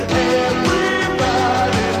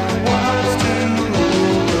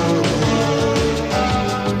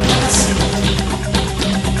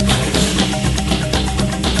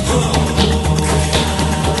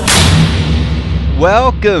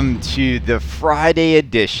Welcome to the Friday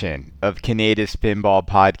edition of Canada's Pinball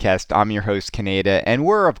Podcast. I'm your host, Canada, and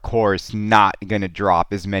we're, of course, not going to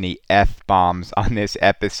drop as many F-bombs on this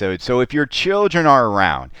episode. So if your children are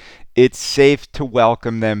around, it's safe to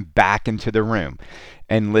welcome them back into the room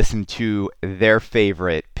and listen to their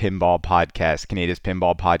favorite pinball podcast, Canada's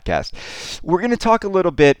Pinball Podcast. We're going to talk a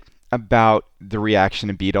little bit about the reaction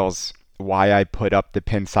to Beatles, why I put up the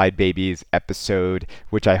Pinside Babies episode,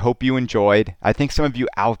 which I hope you enjoyed. I think some of you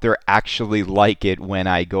out there actually like it when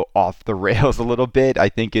I go off the rails a little bit. I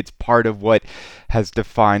think it's part of what has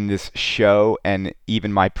defined this show and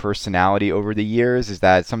even my personality over the years, is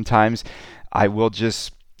that sometimes I will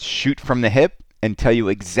just shoot from the hip and tell you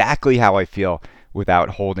exactly how I feel without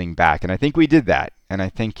holding back. And I think we did that. And I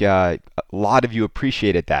think a lot of you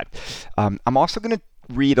appreciated that. I'm also going to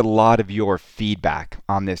read a lot of your feedback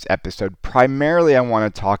on this episode. Primarily, I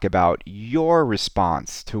want to talk about your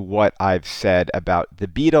response to what I've said about the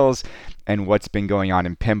Beatles and what's been going on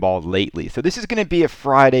in pinball lately. So this is going to be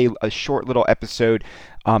a short little episode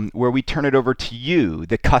where we turn it over to you,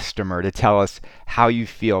 the customer, to tell us how you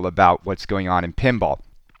feel about what's going on in pinball.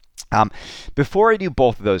 Before I do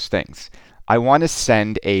both of those things, I want to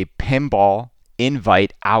send a pinball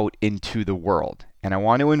invite out into the world. And I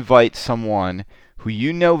want to invite someone who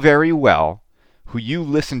you know very well, who you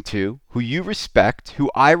listen to, who you respect,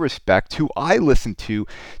 who I listen to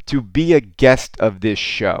be a guest of this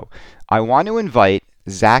show. I want to invite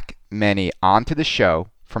Zach Meny onto the show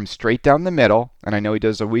from Straight Down the Middle, and I know he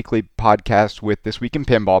does a weekly podcast with This Week in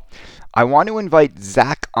Pinball. I want to invite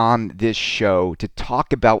Zach on this show to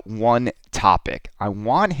talk about one topic. I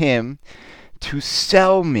want him to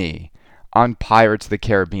sell me on Pirates of the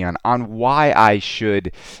Caribbean, on why I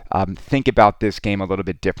should think about this game a little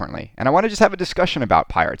bit differently. And I want to just have a discussion about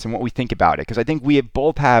Pirates and what we think about it, because I think we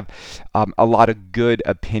both have a lot of good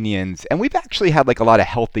opinions, and we've actually had like a lot of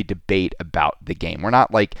healthy debate about the game. We're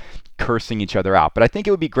not like cursing each other out, but I think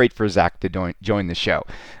it would be great for Zach to join the show.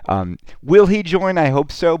 Will he join? I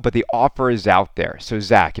hope so, but the offer is out there. So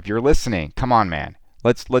Zach, if you're listening, come on, man.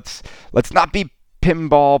 Let's not be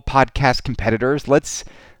pinball podcast competitors. Let's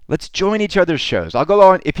join each other's shows. I'll go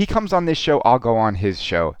on, if he comes on this show, I'll go on his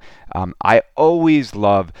show. I always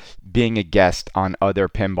love being a guest on other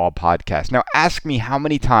pinball podcasts. Now, ask me how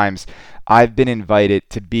many times I've been invited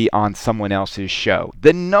to be on someone else's show.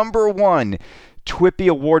 The number one TWIPY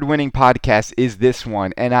award-winning podcast is this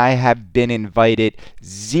one, and I have been invited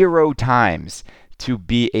 0 times to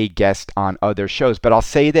be a guest on other shows. But I'll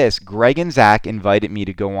say this, Greg and Zach invited me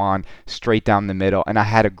to go on Straight Down the Middle, and I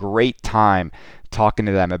had a great time talking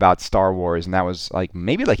to them about Star Wars, and that was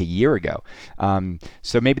maybe a year ago.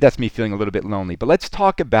 So maybe that's me feeling a little bit lonely. But let's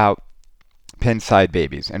talk about Pinside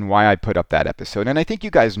Babies and why I put up that episode. And I think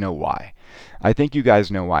you guys know why. I think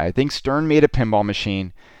Stern made a pinball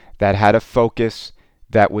machine that had a focus,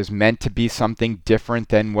 that was meant to be something different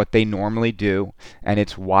than what they normally do, and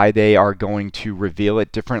it's why they are going to reveal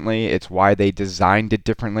it differently. It's why they designed it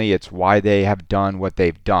differently. It's why they have done what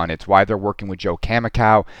they've done. It's why they're working with Joe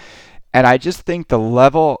Kamikow. And I just think the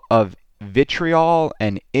level of vitriol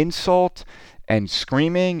and insult and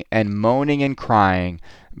screaming and moaning and crying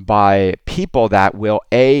by people that will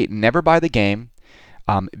A, never buy the game,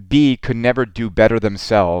 B, could never do better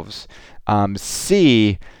themselves,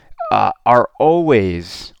 C, are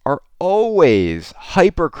always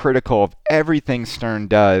hypercritical of everything Stern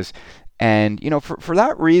does. And, for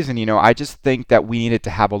that reason, I just think that we needed to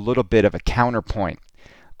have a little bit of a counterpoint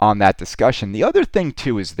on that discussion. The other thing,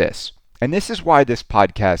 too, is this, and this is why this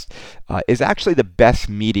podcast is actually the best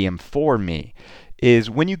medium for me, is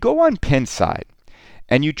when you go on Pinside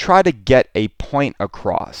and you try to get a point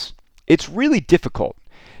across, it's really difficult.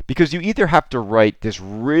 Because you either have to write this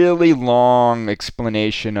really long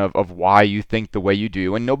explanation of why you think the way you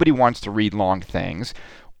do, and nobody wants to read long things,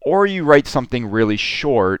 or you write something really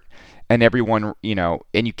short and everyone,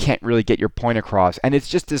 and you can't really get your point across. And it's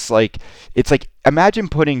just this imagine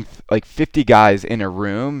putting 50 guys in a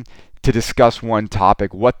room to discuss one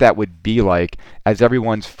topic, what that would be like as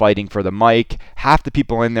everyone's fighting for the mic. Half the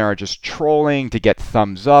people in there are just trolling to get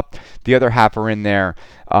thumbs up. The other half are in there,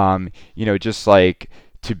 just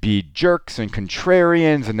to be jerks and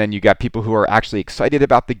contrarians, and then you got people who are actually excited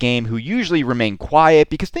about the game who usually remain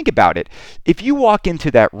quiet. Because think about it, if you walk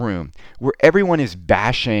into that room where everyone is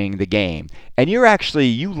bashing the game and you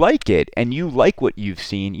like it and you like what you've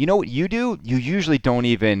seen, you know what you do? You usually don't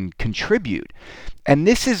even contribute. And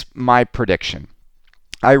this is my prediction.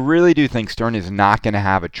 I really do think Stern is not going to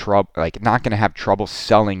have trouble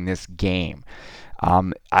selling this game.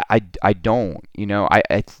 I don't.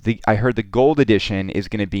 I heard the gold edition is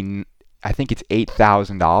going to be I think it's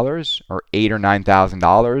 $8,000 or $8 or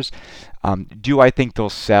 $9,000. Do I think they'll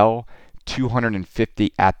sell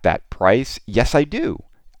 250 at that price? Yes, I do.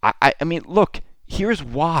 I mean, look, here's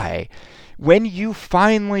why. When you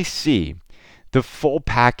finally see the full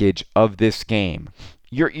package of this game,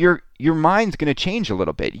 your mind's going to change a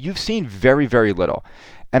little bit. You've seen very, very little.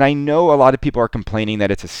 And I know a lot of people are complaining that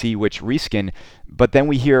it's a Sea Witch reskin, but then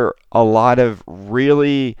we hear a lot of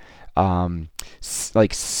really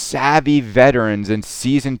like savvy veterans and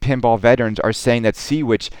seasoned pinball veterans are saying that Sea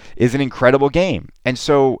Witch is an incredible game. And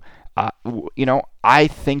so, I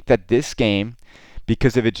think that this game,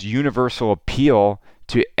 because of its universal appeal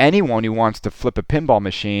to anyone who wants to flip a pinball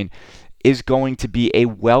machine, is going to be a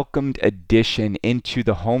welcomed addition into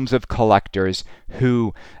the homes of collectors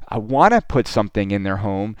who want to put something in their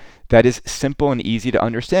home that is simple and easy to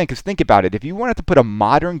understand. Because think about it, if you wanted to put a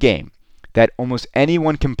modern game that almost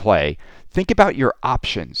anyone can play, think about your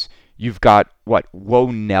options. You've got,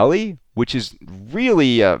 Whoa Nelly, which is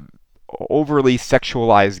really a overly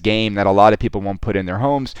sexualized game that a lot of people won't put in their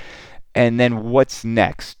homes. And then what's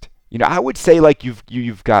next? I would say like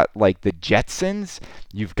you've got like the Jetsons,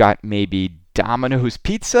 you've got maybe Domino's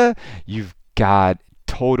Pizza, you've got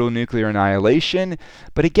Total Nuclear Annihilation.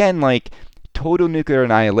 But again, like Total Nuclear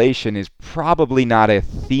Annihilation is probably not a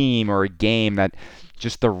theme or a game that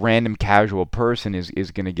just the random casual person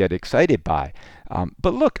is going to get excited by.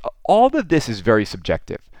 But look, all of this is very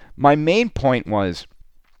subjective. My main point was,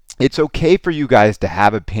 it's okay for you guys to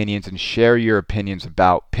have opinions and share your opinions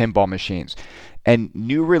about pinball machines. And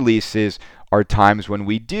new releases are times when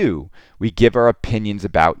we give our opinions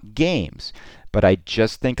about games. But I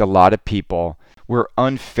just think a lot of people were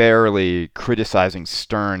unfairly criticizing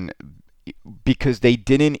Stern because they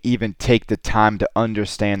didn't even take the time to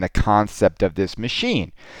understand the concept of this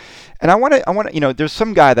machine. And I want to, there's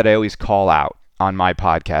some guy that I always call out on my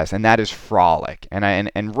podcast, and that is Frolic.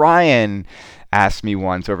 And Ryan asked me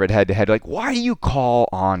once over at Head to Head, like, why do you call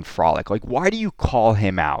on Frolic? Like, why do you call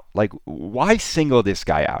him out? Like, why single this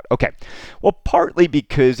guy out? Okay, well, partly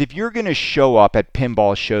because if you're going to show up at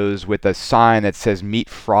pinball shows with a sign that says Meet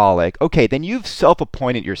Frolic, okay, then you've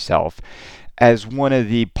self-appointed yourself as one of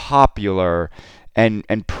the popular and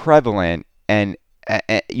prevalent and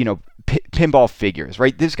pinball figures,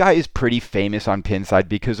 right? This guy is pretty famous on Pinside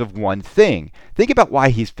because of one thing. Think about why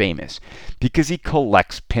he's famous. Because he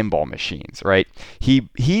collects pinball machines, right?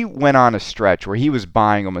 He went on a stretch where he was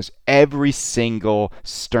buying almost every single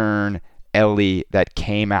Stern LE that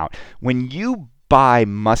came out. When you buy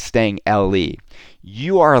Mustang LE,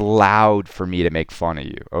 you are allowed for me to make fun of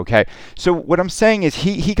you, okay? So what I'm saying is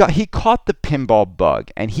he caught the pinball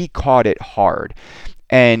bug, and he caught it hard.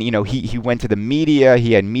 And, he went to the media.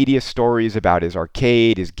 He had media stories about his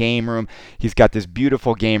arcade, his game room. He's got this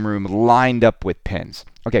beautiful game room lined up with pins.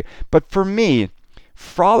 Okay, but for me,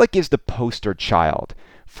 Frolic is the poster child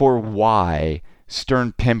for why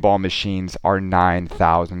Stern pinball machines are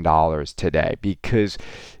 $9,000 today. Because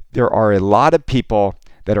there are a lot of people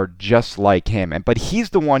that are just like him. But he's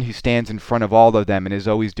the one who stands in front of all of them and is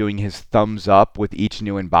always doing his thumbs up with each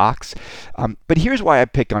new unbox. But here's why I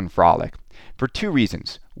pick on Frolic. For two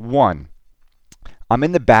reasons. One, I'm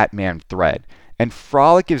in the Batman thread, and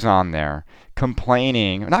Frolic is on there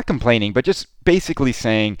not complaining, but just basically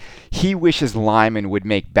saying he wishes Lyman would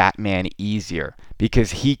make Batman easier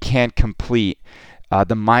because he can't complete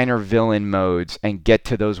the minor villain modes and get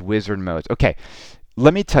to those wizard modes. Okay,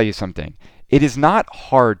 let me tell you something. It is not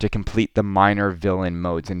hard to complete the minor villain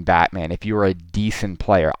modes in Batman if you're a decent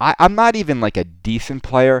player. I'm not even like a decent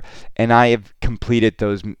player, and I have completed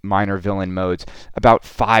those minor villain modes about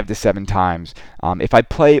 5 to 7 times. If I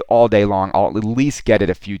play all day long, I'll at least get it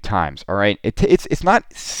a few times, all right? It's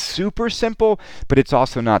not super simple, but it's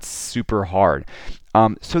also not super hard.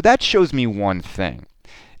 So that shows me one thing.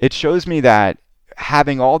 It shows me that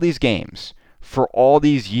having all these games for all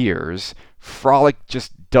these years, Frolic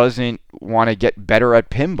just doesn't want to get better at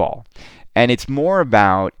pinball. And it's more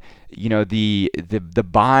about the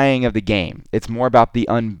buying of the game. It's more about the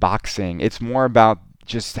unboxing. It's more about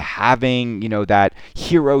just having that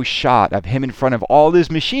hero shot of him in front of all his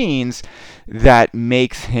machines that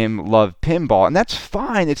makes him love pinball. And that's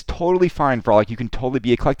fine. It's totally fine, Frolic. You can totally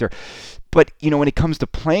be a collector. But when it comes to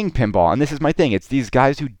playing pinball, and this is my thing, it's these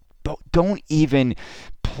guys who don't even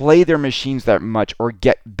play their machines that much or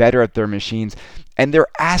get better at their machines, and they're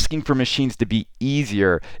asking for machines to be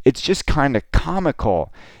easier. It's just kind of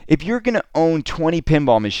comical. If you're going to own 20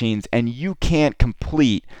 pinball machines and you can't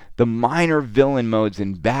complete the minor villain modes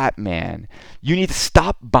in Batman, you need to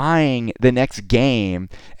stop buying the next game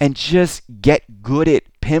and just get good at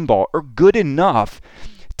pinball, or good enough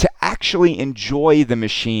to actually enjoy the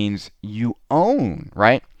machines you own,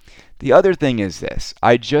 right? The other thing is this.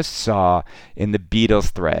 I just saw in the Beatles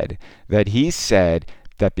thread that he said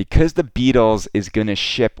that because the Beatles is going to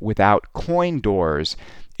ship without coin doors,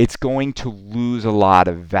 it's going to lose a lot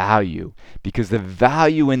of value because the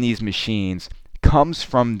value in these machines comes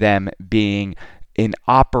from them being an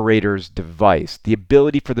operator's device. The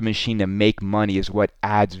ability for the machine to make money is what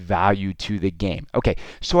adds value to the game. Okay,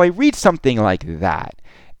 so I read something like that,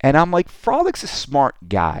 and I'm like, Frolic's a smart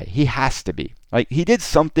guy. He has to be. Like, he did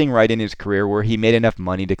something right in his career where he made enough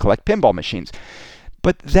money to collect pinball machines.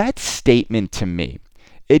 But that statement to me,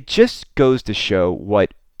 it just goes to show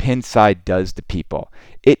what Pinside does to people.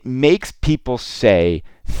 It makes people say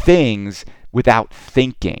things without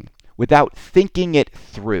thinking it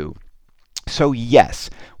through. So yes,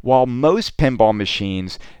 while most pinball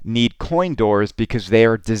machines need coin doors because they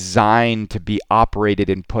are designed to be operated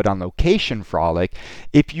and put on location, Frolic,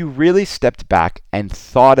 if you really stepped back and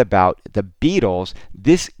thought about the Beatles,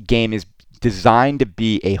 this game is designed to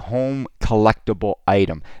be a home collectible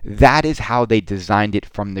item. That is how they designed it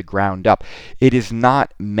from the ground up. It is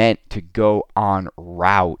not meant to go on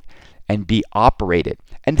route and be operated.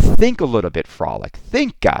 And think a little bit, Frolic.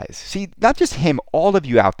 Think, guys. See, not just him, all of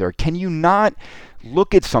you out there. Can you not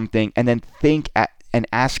look at something and then think and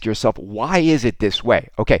ask yourself, why is it this way?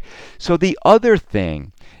 Okay, so the other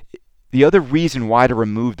reason why to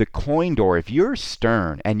remove the coin door, if you're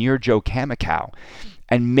Stern and you're Joe Kamikow,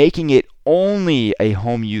 and making it only a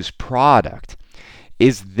home use product,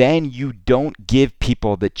 is then you don't give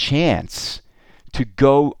people the chance to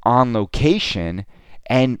go on location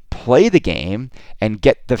and play the game and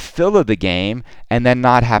get the fill of the game and then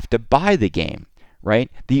not have to buy the game,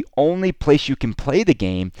 right? The only place you can play the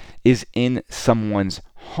game is in someone's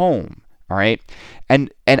home, all right?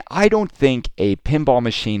 And I don't think a pinball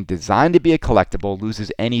machine designed to be a collectible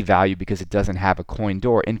loses any value because it doesn't have a coin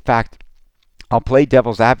door. In fact, I'll play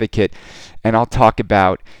devil's advocate and I'll talk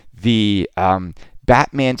about the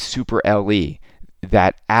Batman Super LE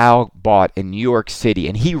that Al bought in New York City,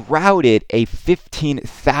 and he routed a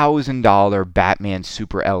 $15,000 Batman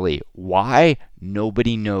Super LE. Why?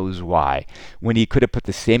 Nobody knows why. When he could have put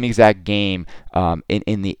the same exact game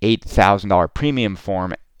in the $8,000 premium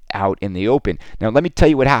form out in the open. Now, let me tell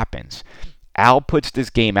you what happens. Al puts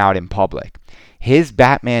this game out in public. His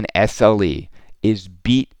Batman SLE is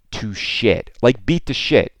beat to shit. Like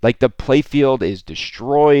the playfield is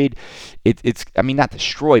destroyed. It's I mean, not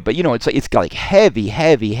destroyed, but it's got like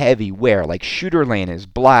heavy wear. Like shooter lane is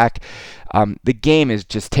black. The game is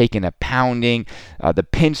just taking a pounding. The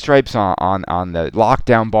pinstripes on the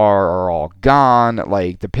lockdown bar are all gone.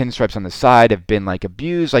 Like the pinstripes on the side have been like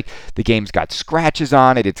abused. Like the game's got scratches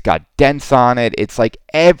on it. It's got dents on it. It's like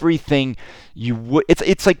everything you would.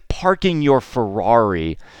 It's like parking your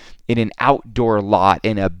Ferrari in an outdoor lot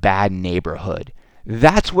in a bad neighborhood.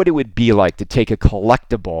 That's what it would be like to take a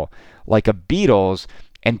collectible like a Beatles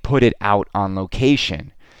and put it out on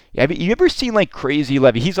location. Have you ever seen like Crazy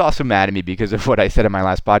Levy? He's also mad at me because of what I said in my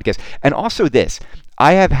last podcast. And also this,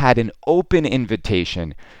 I have had an open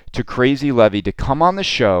invitation to Crazy Levy to come on the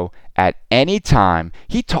show at any time.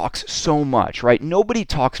 He talks so much, right? Nobody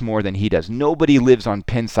talks more than he does. Nobody lives on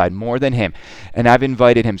Pinside more than him. And I've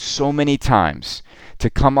invited him so many times to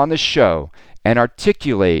come on the show and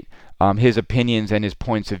articulate his opinions and his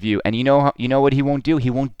points of view. And you know what he won't do? He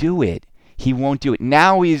won't do it. He won't do it.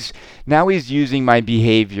 Now he's using my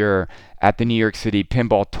behavior at the New York City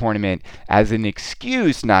Pinball Tournament as an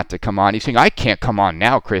excuse not to come on. He's saying, I can't come on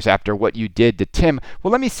now, Chris, after what you did to Tim.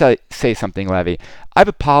 Well, let me say something, Levy. I've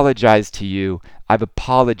apologized to you. I've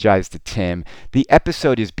apologized to Tim. The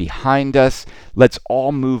episode is behind us. Let's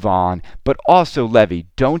all move on. But also, Levy,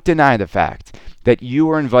 don't deny the fact that you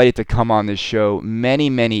were invited to come on this show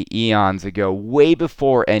many eons ago, way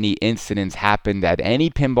before any incidents happened at any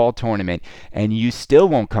pinball tournament, and you still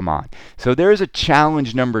won't come on. So there is a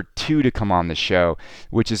challenge number 2 to come on the show,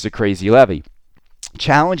 which is the Crazy Levy.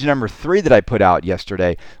 Challenge number 3 that I put out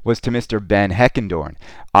yesterday was to Mr. Ben Heckendorn.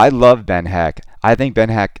 I love Ben Heck. I think Ben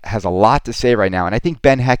Heck has a lot to say right now, and I think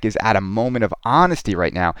Ben Heck is at a moment of honesty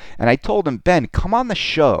right now. And I told him, Ben, come on the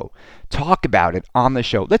show. Talk about it on the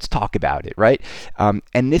show. Let's talk about it, right?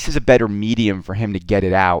 And this is a better medium for him to get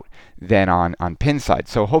it out than on Pinside.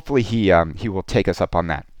 So hopefully he will take us up on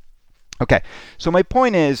that. Okay, so my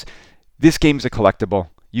point is, this game's a collectible.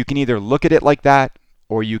 You can either look at it like that,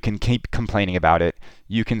 or you can keep complaining about it.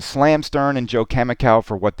 You can slam Stern and Joe Kamikow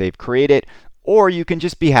for what they've created, Or you can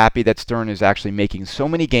just be happy that Stern is actually making so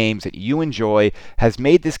many games that you enjoy, has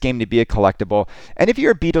made this game to be a collectible. And if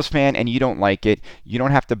you're a Beatles fan and you don't like it, you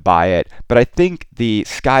don't have to buy it. But I think the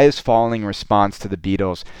Sky is Falling response to the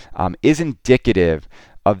Beatles is indicative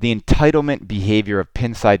of the entitlement behavior of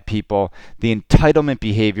Pinside people, the entitlement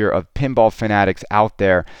behavior of pinball fanatics out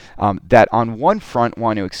there that on one front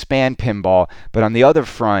want to expand pinball, but on the other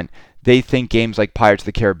front, they think games like Pirates of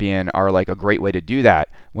the Caribbean are like a great way to do that,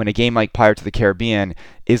 when a game like Pirates of the Caribbean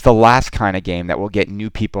is the last kind of game that will get new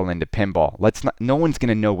people into pinball. No one's going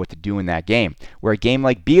to know what to do in that game. Where a game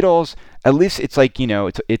like Beatles, at least it's like,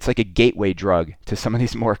 it's like a gateway drug to some of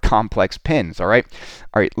these more complex pins, all right?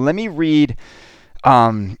 All right, let me read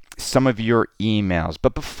some of your emails.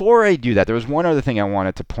 But before I do that, there was one other thing I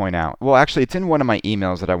wanted to point out. Well, actually, it's in one of my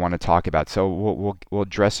emails that I want to talk about, so we'll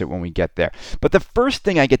address it when we get there. But the first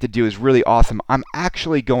thing I get to do is really awesome. I'm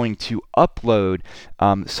actually going to upload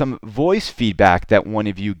some voice feedback that one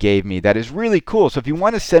of you gave me that is really cool. So if you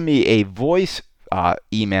want to send me a voice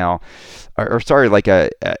email, or sorry, like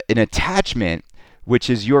an attachment,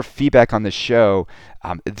 which is your feedback on the show,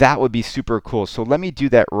 that would be super cool. So let me do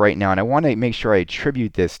that right now. And I want to make sure I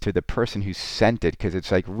attribute this to the person who sent it, because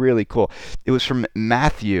it's like really cool. It was from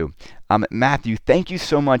Matthew. Matthew, thank you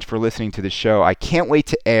so much for listening to the show. I can't wait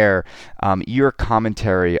to air your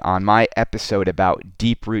commentary on my episode about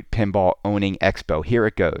Deep Root Pinball owning Expo. Here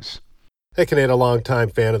it goes. Hey, Canada, longtime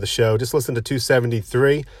fan of the show. Just listen to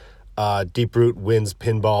 273. Deep Root wins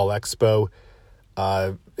Pinball Expo.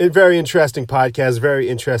 A very interesting podcast, very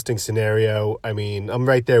interesting scenario. I mean, I'm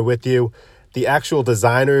right there with you. The actual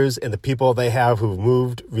designers and the people they have who've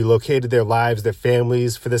moved, relocated their lives, their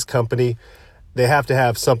families for this company, they have to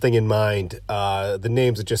have something in mind. The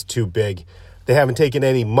names are just too big. They haven't taken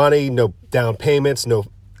any money, no down payments, no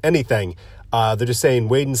anything. They're just saying,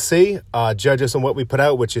 wait and see, judge us on what we put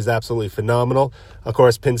out, which is absolutely phenomenal. Of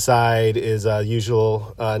course, Pinside is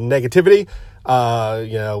usual negativity.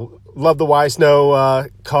 Love the Y Snow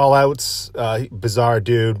call outs. Bizarre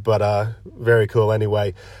dude, but very cool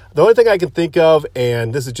anyway. The only thing I can think of,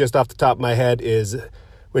 and this is just off the top of my head, is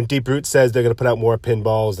when Deep Root says they're going to put out more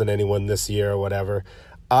pinballs than anyone this year or whatever.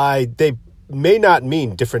 They may not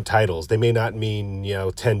mean different titles. They may not mean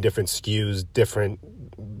 10 different SKUs, different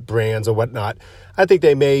brands or whatnot. I think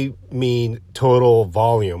they may mean total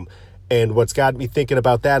volume. And what's got me thinking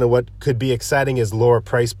about that and what could be exciting is lower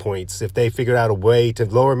price points. If they figured out a way to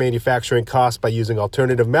lower manufacturing costs by using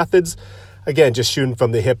alternative methods, again, just shooting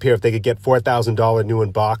from the hip here, if they could get $4,000 new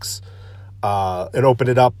in box and open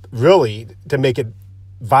it up really to make it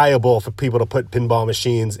viable for people to put pinball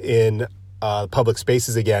machines in public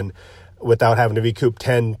spaces again without having to recoup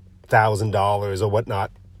 $10,000 or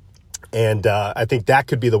whatnot. And I think that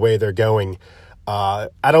could be the way they're going. I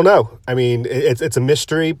don't know. I mean, it's a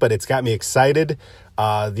mystery, but it's got me excited.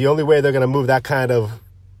 The only way they're going to move that kind of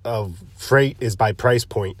freight is by price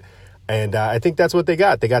point. And I think that's what they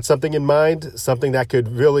got. They got something in mind, something that could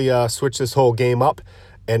really switch this whole game up.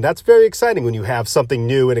 And that's very exciting when you have something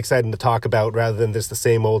new and exciting to talk about rather than just the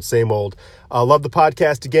same old, same old. Love the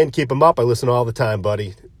podcast again. Keep them up. I listen all the time,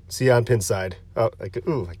 buddy. See you on Pinside. Oh,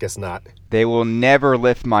 I guess not. They will never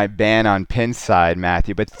lift my ban on Pinside,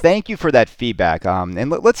 Matthew, but thank you for that feedback. And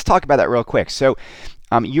let's talk about that real quick. So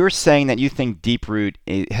you're saying that you think Deep Root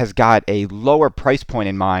has got a lower price point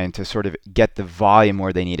in mind to sort of get the volume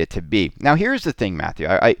where they need it to be. Now, here's the thing, Matthew.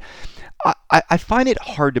 I find it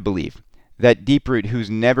hard to believe that Deep Root, who's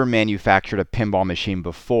never manufactured a pinball machine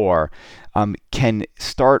before, can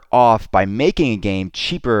start off by making a game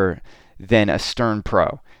cheaper than a Stern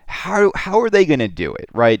Pro. How are they going to do it,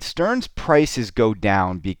 right? Stern's prices go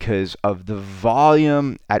down because of the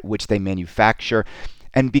volume at which they manufacture.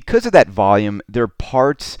 And because of that volume, their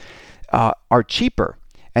parts are cheaper.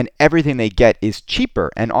 And everything they get is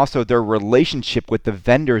cheaper. And also their relationship with the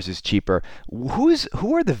vendors is cheaper.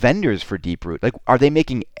 Who are the vendors for Deep Root? Like, are they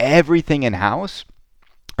making everything in-house?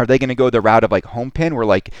 Are they going to go the route of like Homepin, where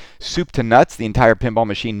like soup to nuts, the entire pinball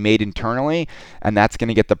machine made internally, and that's going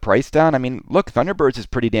to get the price down? I mean, look, Thunderbirds is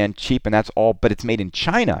pretty damn cheap, and that's all, but it's made in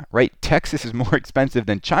China, right? Texas is more expensive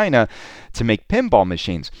than China to make pinball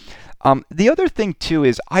machines. The other thing too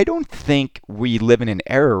is I don't think we live in an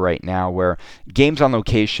era right now where games on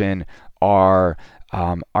location are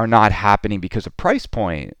not happening because of price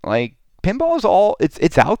point. Like, pinball is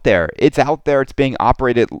it's out there. It's out there. It's being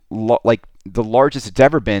operated like the largest it's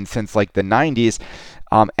ever been since like the 90s.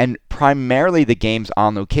 And primarily the games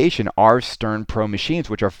on location are Stern Pro machines,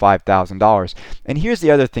 which are $5,000. And here's the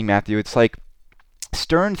other thing, Matthew. It's like,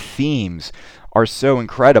 Stern themes are so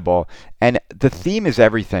incredible, and the theme is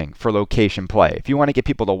everything for location play. If you want to get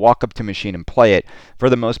people to walk up to a machine and play it, for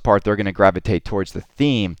the most part, they're going to gravitate towards the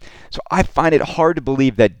theme. So I find it hard to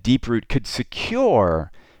believe that Deeproot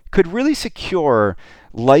could really secure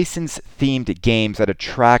licensed themed games that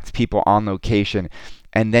attract people on location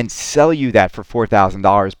and then sell you that for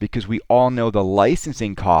 $4,000, because we all know the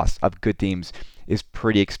licensing cost of good themes is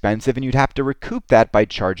pretty expensive, and you'd have to recoup that by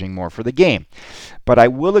charging more for the game. But I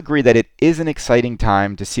will agree that it is an exciting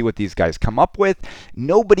time to see what these guys come up with.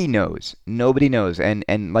 Nobody knows. Nobody knows.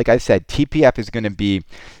 And like I said, TPF is going to be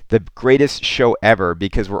the greatest show ever,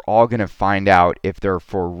 because we're all going to find out if they're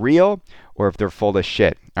for real or if they're full of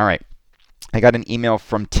shit. All right. I got an email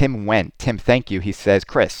from Tim Wendt. Tim, thank you. He says,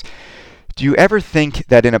 Chris, do you ever think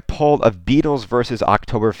that in a poll of Beatles versus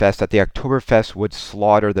Oktoberfest that the Oktoberfest would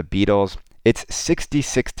slaughter the Beatles? It's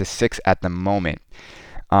 66-6 at the moment.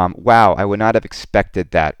 Wow, I would not have expected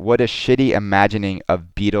that. What a shitty imagining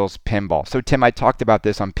of Beatles pinball. So, Tim, I talked about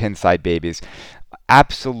this on Pinside Babies.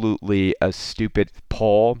 Absolutely a stupid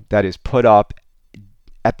poll that is put up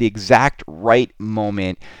at the exact right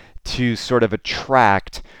moment to sort of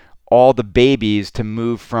attract all the babies to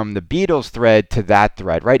move from the Beatles thread to that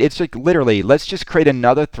thread, right? It's like literally, let's just create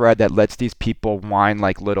another thread that lets these people whine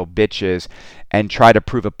like little bitches and try to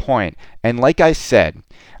prove a point. And like I said,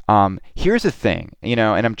 here's the thing, and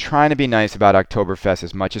I'm trying to be nice about Oktoberfest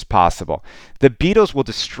as much as possible. The Beatles will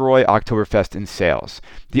destroy Oktoberfest in sales.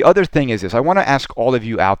 The other thing is this: I want to ask all of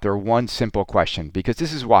you out there one simple question, because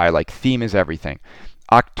this is why, theme is everything.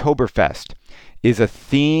 Oktoberfest is a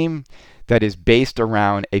theme that is based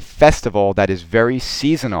around a festival that is very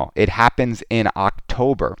seasonal. It happens in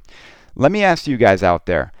October. Let me ask you guys out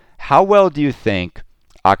there, how well do you think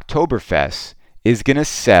Oktoberfest is going to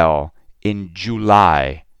sell in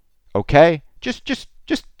July? Okay? Just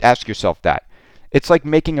ask yourself that. It's like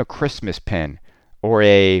making a Christmas pin or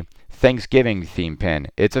a Thanksgiving theme pin.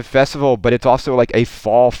 It's a festival, but it's also like a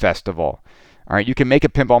fall festival. All right, you can make a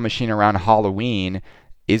pinball machine around Halloween.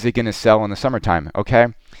 Is it going to sell in the summertime? Okay?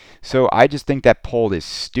 So I just think that poll is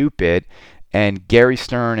stupid, and Gary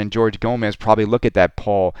Stern and George Gomez probably look at that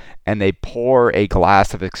poll and they pour a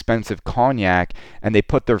glass of expensive cognac and they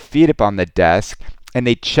put their feet up on the desk and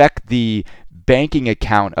they check the banking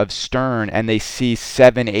account of Stern and they see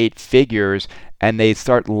 7-8 figures and they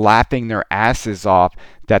start laughing their asses off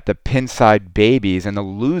that the Pinside Babies and the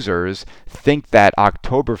losers think that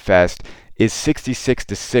Oktoberfest is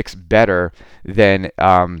 66-6 better than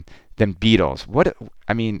Beatles.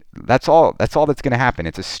 That's all that's going to happen.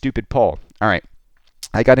 It's a stupid poll. All right.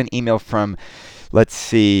 I got an email from, let's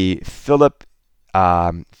see, Philip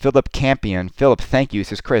Campion. Philip, thank you. He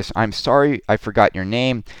says, Chris, I'm sorry I forgot your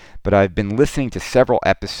name, but I've been listening to several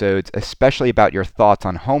episodes, especially about your thoughts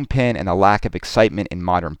on home pin and the lack of excitement in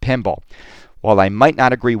modern pinball. While I might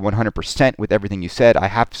not agree 100% with everything you said, I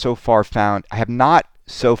have not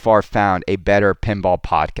so far found a better pinball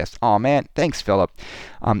podcast. Oh man, thanks, Philip.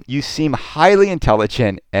 You seem highly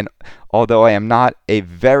intelligent, and although I am not a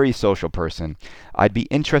very social person, I'd be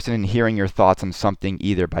interested in hearing your thoughts on something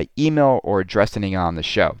either by email or addressing it on the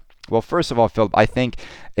show. Well, first of all, Philip, I think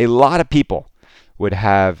a lot of people would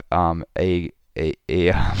have a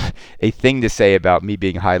thing to say about me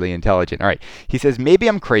being highly intelligent. All right, he says, maybe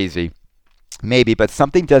I'm crazy. Maybe, but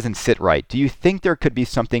something doesn't sit right. Do you think there could be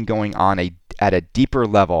something going on at a deeper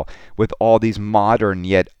level with all these modern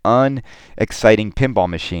yet unexciting pinball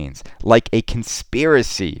machines? Like a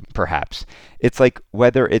conspiracy, perhaps. It's like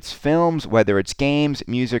whether it's films, whether it's games,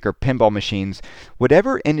 music, or pinball machines,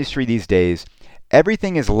 whatever industry these days,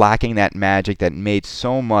 everything is lacking that magic that made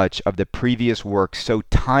so much of the previous work so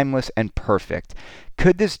timeless and perfect.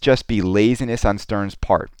 Could this just be laziness on Stern's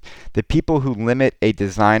part? The people who limit a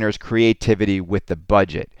designer's creativity with the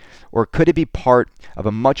budget? Or could it be part of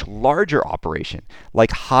a much larger operation,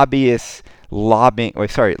 like lobbyists lobbying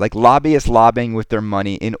with their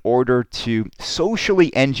money in order to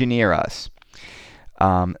socially engineer us?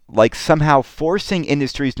 Like somehow forcing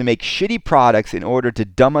industries to make shitty products in order to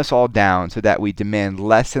dumb us all down so that we demand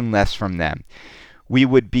less and less from them. We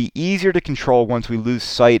would be easier to control once we lose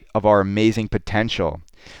sight of our amazing potential.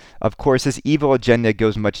 Of course, this evil agenda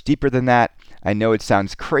goes much deeper than that. I know it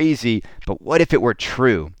sounds crazy, but what if it were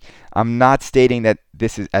true? I'm not stating that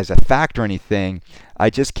this is as a fact or anything. I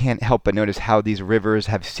just can't help but notice how these rivers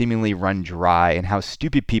have seemingly run dry and how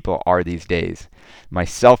stupid people are these days,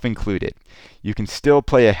 myself included. You can still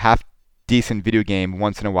play a half-decent video game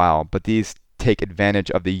once in a while, but these take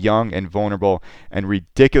advantage of the young and vulnerable and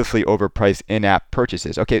ridiculously overpriced in-app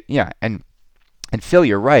purchases. Okay, yeah, and Phil,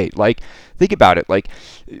 you're right. Think about it.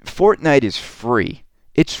 Fortnite is free.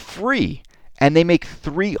 It's free. and they make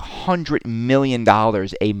 $300 million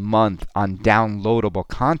a month on downloadable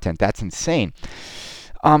content. That's insane.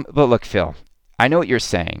 But look, Phil, I know what you're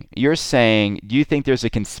saying. You're saying, do you think there's a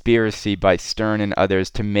conspiracy by Stern and others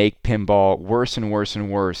to make pinball worse and worse and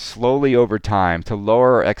worse slowly over time, to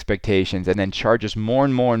lower our expectations and then charge us more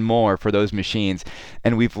and more and more for those machines,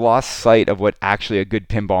 and we've lost sight of what actually a good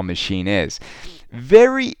pinball machine is?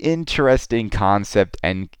 Very interesting concept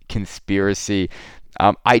and conspiracy.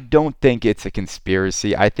 I don't think it's a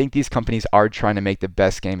conspiracy. I think these companies are trying to make the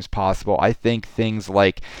best games possible. I think things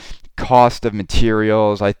like cost of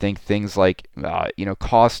materials, I think things like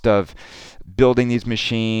cost of building these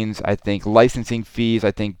machines, I think licensing fees, I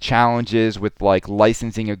think challenges with like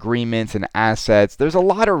licensing agreements and assets. There's a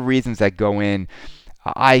lot of reasons that go in,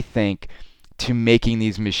 I think, to making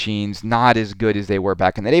these machines not as good as they were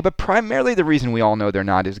back in the day. But primarily the reason we all know they're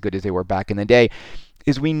not as good as they were back in the day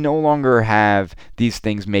is we no longer have these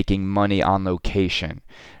things making money on location,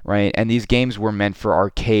 right? And these games were meant for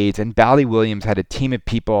arcades, and Bally Williams had a team of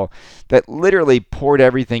people that literally poured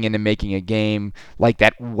everything into making a game like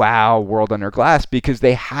that WoW World Under Glass, because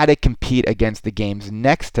they had to compete against the games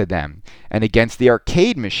next to them and against the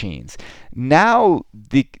arcade machines. Now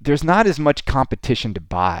there's not as much competition to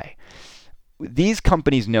buy. These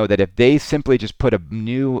companies know that if they simply just put a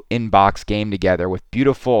new in-box game together with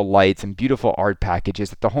beautiful lights and beautiful art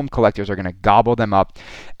packages, that the home collectors are going to gobble them up.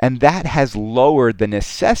 And that has lowered the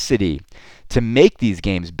necessity to make these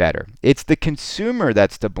games better. It's the consumer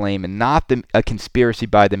that's to blame and not a conspiracy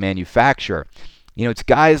by the manufacturer. It's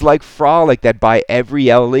guys like Frolic that buy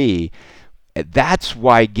every LE. That's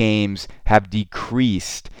why games have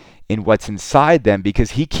decreased in what's inside them,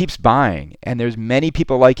 because he keeps buying, and there's many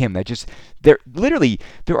people like him that there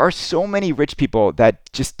are so many rich people that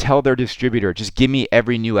just tell their distributor, just give me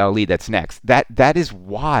every new LE that's next. That is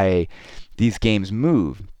why these games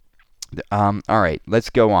move. All right, let's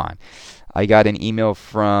go on. I got an email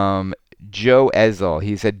from Joe Ezel.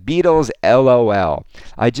 He said, Beatles LOL.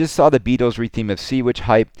 I just saw the Beatles retheme of Sea Witch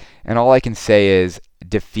hype, and all I can say is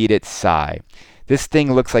defeat it, sigh. This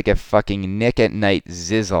thing looks like a fucking Nick at Night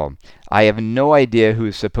zizzle. I have no idea who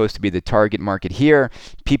is supposed to be the target market here.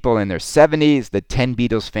 People in their 70s, the 10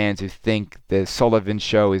 Beatles fans who think the Sullivan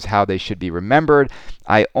Show is how they should be remembered.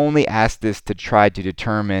 I only ask this to try to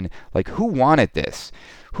determine, who wanted this?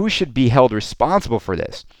 Who should be held responsible for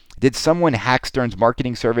this? Did someone hack Stern's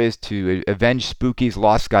marketing surveys to avenge Spooky's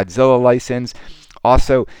Lost Godzilla license?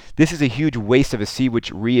 Also, this is a huge waste of a Sea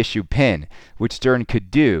Witch reissue pin, which Stern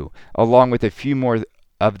could do, along with a few more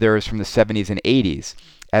of theirs from the 70s and 80s,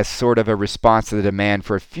 as sort of a response to the demand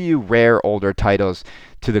for a few rare older titles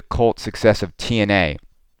to the cult success of TNA.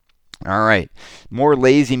 All right, more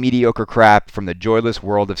lazy, mediocre crap from the joyless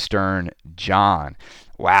world of Stern, John.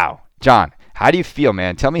 Wow, John, how do you feel,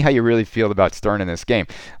 man? Tell me how you really feel about Stern in this game.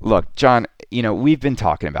 Look, John, we've been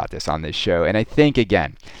talking about this on this show, and I think,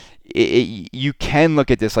 again, you can look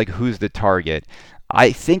at this like who's the target.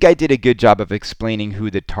 I think I did a good job of explaining who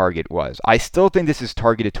the target was. I still think this is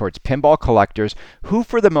targeted towards pinball collectors who,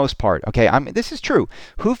 for the most part, this is true,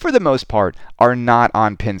 who for the most part are not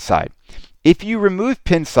on Pinside. If you remove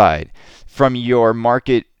Pinside from your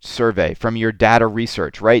market survey, from your data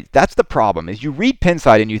research, right? That's the problem, is you read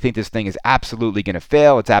Pinside and you think this thing is absolutely going to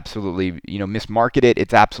fail. It's absolutely, mismarketed.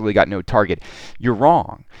 It's absolutely got no target. You're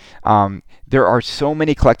wrong. There are so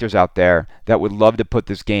many collectors out there that would love to put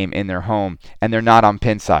this game in their home, and they're not on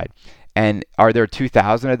Pinside. And are there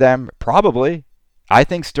 2,000 of them? Probably. I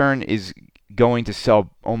think Stern is going to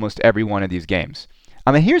sell almost every one of these games.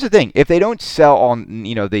 Here's the thing: if they don't sell on,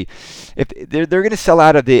 if they're going to sell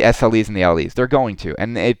out of the SLEs and the LEs, they're going to,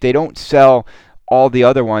 and if they don't sell all the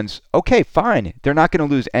other ones, okay, fine, they're not going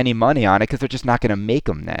to lose any money on it because they're just not going to make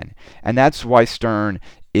them then, and that's why Stern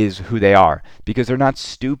is who they are, because they're not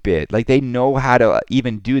stupid. They know how to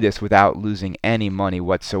even do this without losing any money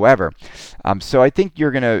whatsoever. So I think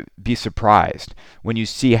you're going to be surprised when you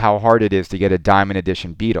see how hard it is to get a Diamond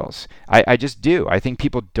Edition Beatles. I just do. I think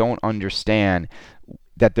people don't understand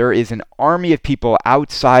that there is an army of people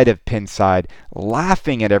outside of Pinside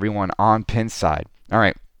laughing at everyone on Pinside. All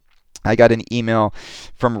right. I got an email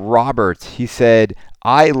from Robert. He said,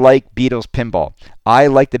 I like Beatles pinball. I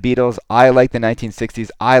like the Beatles. I like the 1960s.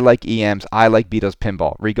 I like EMs. I like Beatles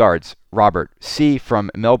pinball. Regards, Robert C.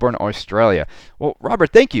 from Melbourne, Australia. Well,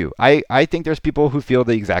 Robert, thank you. I think there's people who feel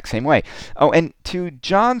the exact same way. Oh, and to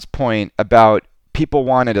John's point about people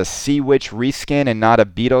wanted a Sea Witch reskin and not a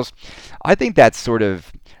Beatles, I think that's sort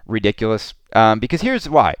of ridiculous, because here's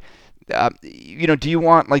why. Do you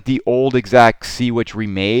want the old exact Sea Witch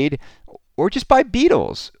remade, or just buy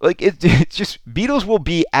Beatles. Like it's just Beatles will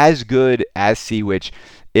be as good as Sea Witch,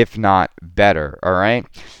 if not better. All right.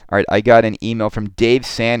 All right. I got an email from Dave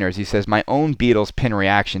Sanders. He says, my own Beatles pin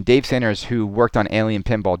reaction. Dave Sanders, who worked on Alien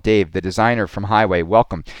Pinball. Dave, the designer from Highway,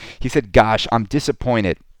 welcome. He said, gosh, I'm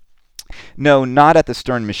disappointed. No, not at the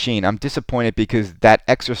Stern machine. I'm disappointed because that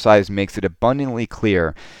exercise makes it abundantly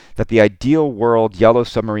clear that the ideal world yellow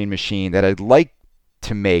submarine machine that I'd like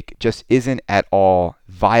to make just isn't at all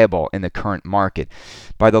viable in the current market.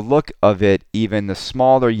 By the look of it, even the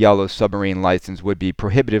smaller yellow submarine license would be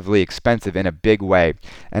prohibitively expensive in a big way,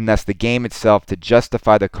 and thus the game itself, to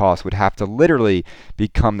justify the cost, would have to literally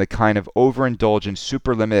become the kind of overindulgent,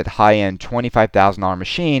 super limited, high-end $25,000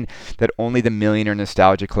 machine that only the millionaire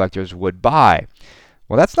nostalgia collectors would buy.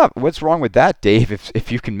 Well, that's not what's wrong with that, Dave,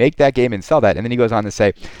 if you can make that game and sell that. And then he goes on to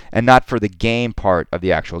say, and not for the game part of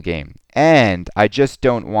the actual game. And I just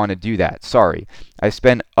don't want to do that. Sorry. I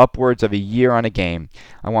spend upwards of a year on a game.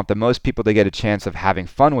 I want the most people to get a chance of having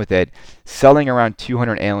fun with it. Selling around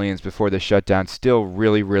 200 aliens before the shutdown still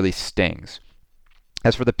really, really stings.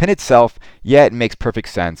 As for the pin itself, yeah, it makes perfect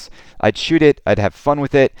sense. I'd shoot it, I'd have fun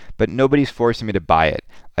with it, but nobody's forcing me to buy it.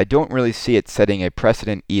 I don't really see it setting a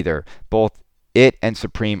precedent either. Both it and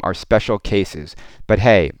Supreme are special cases. But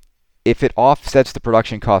hey, if it offsets the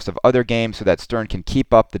production cost of other games so that Stern can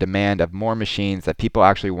keep up the demand of more machines that people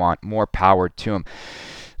actually want, more power to them.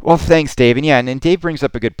 Well, thanks, Dave. And yeah, and Dave brings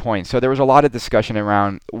up a good point. So there was a lot of discussion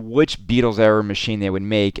around which Beatles era machine they would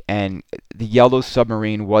make, and the Yellow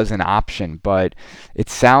Submarine was an option. But it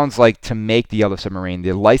sounds like to make the Yellow Submarine,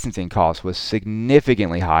 the licensing cost was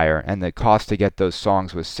significantly higher, and the cost to get those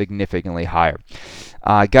songs was significantly higher.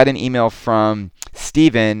 Got an email from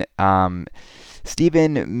Steven.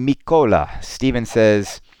 Steven Mikola. Steven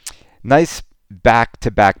says, nice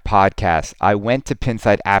back-to-back podcast. I went to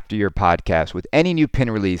Pinside after your podcast. With any new pin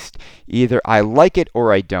released, either I like it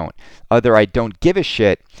or I don't. Other than I don't give a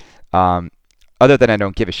shit. The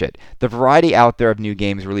variety out there of new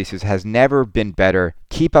games releases has never been better.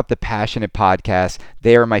 Keep up the passionate podcasts.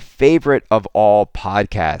 They are my favorite of all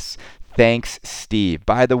podcasts. Thanks, Steve.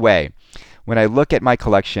 By the way, when I look at my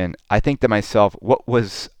collection, I think to myself, what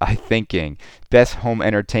was I thinking? Best home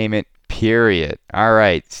entertainment, period. All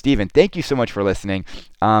right, Steven, thank you so much for listening.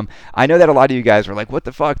 I know that a lot of you guys were like, what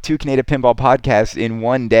the fuck, 2 Canadian Pinball podcasts in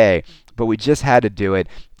one day, but we just had to do it.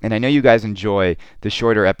 And I know you guys enjoy the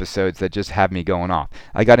shorter episodes that just have me going off.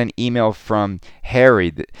 I got an email from Harry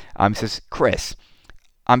that says, Chris,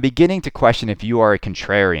 I'm beginning to question if you are a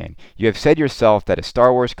contrarian. You have said yourself that a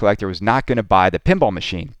Star Wars collector was not going to buy the pinball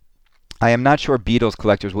machine. I am not sure Beatles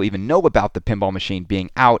collectors will even know about the pinball machine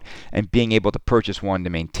being out and being able to purchase one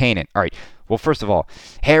to maintain it. All right. Well, first of all,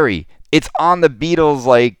 Harry, it's on the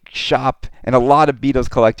Beatles shop, and a lot of Beatles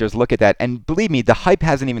collectors look at that. And believe me, the hype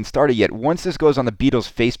hasn't even started yet. Once this goes on the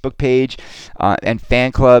Beatles Facebook page and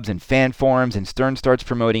fan clubs and fan forums and Stern starts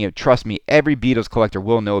promoting it, trust me, every Beatles collector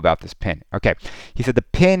will know about this pin. Okay. He said the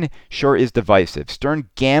pin sure is divisive.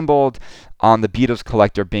 Stern gambled on the Beatles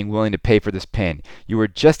collector being willing to pay for this pin. You were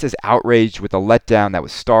just as outraged with the letdown that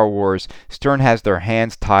was Star Wars. Stern has their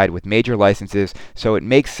hands tied with major licenses, so it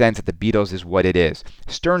makes sense that the Beatles is what it is.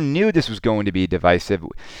 Stern knew this was going to be divisive.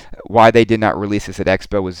 Why they did not release this at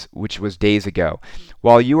Expo, which was days ago.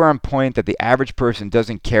 While you are on point that the average person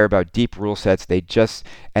doesn't care about deep rule sets, they just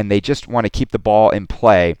want to keep the ball in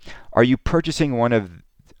play, are you purchasing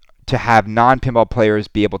to have non-pinball players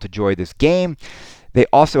be able to enjoy this game? They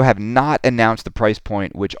also have not announced the price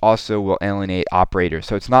point, which also will alienate operators.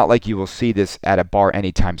 So it's not like you will see this at a bar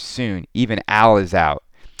anytime soon. Even Al is out.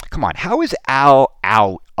 Come on, how is Al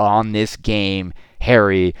out on this game,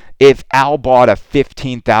 Harry, if Al bought a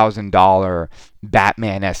 $15,000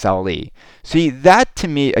 Batman SLE? See, that to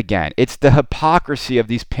me, again, it's the hypocrisy of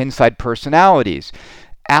these Pinside personalities.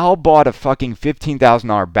 Al bought a fucking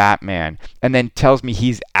 $15,000 Batman and then tells me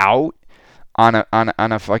he's out on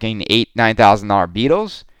a fucking $8,000-$9,000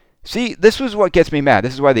 Beatles. See, this was what gets me mad.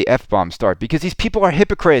 This is why the F-bombs start, because these people are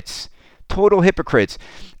hypocrites, total hypocrites.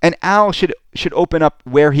 And Al should open up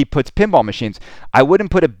where he puts pinball machines. I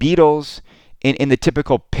wouldn't put a Beatles in the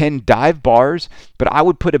typical pin dive bars, but I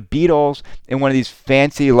would put a Beatles in one of these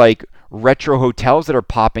fancy retro hotels that are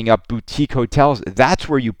popping up, boutique hotels. That's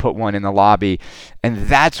where you put one in the lobby, and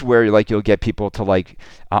that's where you'll get people to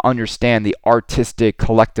understand the artistic,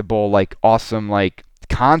 collectible, awesome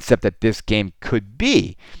concept that this game could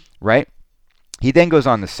be, right? He then goes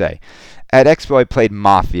on to say, at Expo I played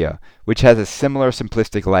Mafia, which has a similar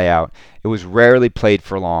simplistic layout. It was rarely played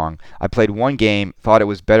for long. I played one game, thought it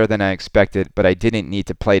was better than I expected, but I didn't need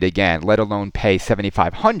to play it again, let alone pay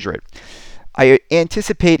 $7,500. I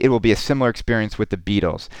anticipate it will be a similar experience with the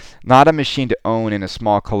Beatles. Not a machine to own in a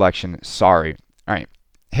small collection. Sorry. All right,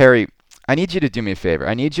 Harry, I need you to do me a favor.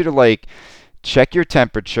 I need you to check your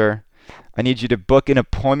temperature. I need you to book an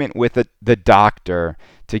appointment with the doctor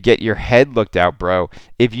to get your head looked out, bro.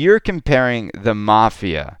 If you're comparing the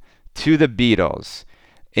Mafia to the Beatles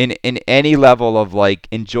in any level of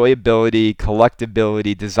enjoyability,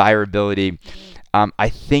 collectability, desirability, I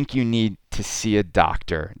think you need to see a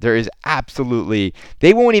doctor. There is absolutely,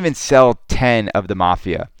 they won't even sell 10 of the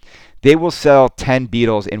Mafia. They will sell 10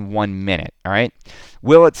 Beatles in 1 minute, all right?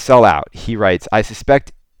 Will it sell out? He writes, I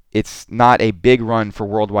suspect it's not a big run for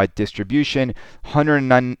worldwide distribution.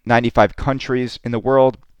 195 countries in the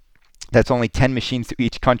world. That's only 10 machines to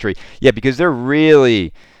each country. Yeah, because they're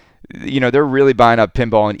really buying up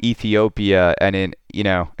pinball in Ethiopia and in,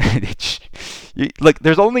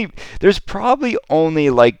 there's probably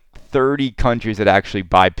only 30 countries that actually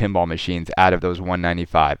buy pinball machines out of those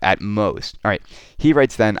 195 at most. All right. He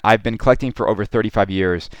writes then, I've been collecting for over 35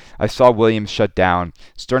 years. I saw Williams shut down.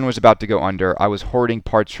 Stern was about to go under. I was hoarding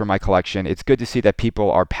parts for my collection. It's good to see that people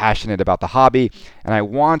are passionate about the hobby, and I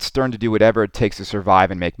want Stern to do whatever it takes to survive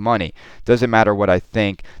and make money. Doesn't matter what I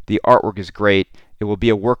think. The artwork is great. It will be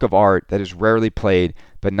a work of art that is rarely played,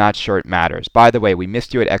 but not sure it matters. By the way, we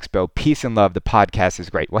missed you at Expo. Peace and love. The podcast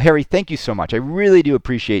is great. Well, Harry, thank you so much. I really do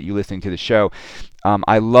appreciate you listening to the show.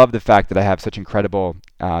 I love the fact that I have such incredible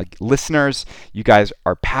listeners. You guys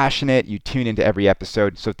are passionate. You tune into every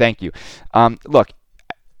episode, so thank you. Look,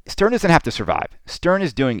 Stern doesn't have to survive. Stern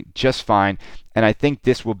is doing just fine, and I think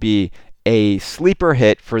this will be a sleeper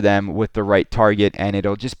hit for them with the right target, and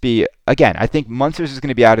it'll just be, again, I think Munsters is going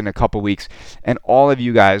to be out in a couple weeks, and all of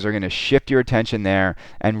you guys are going to shift your attention there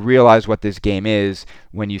and realize what this game is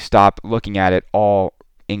when you stop looking at it all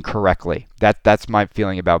incorrectly. That's my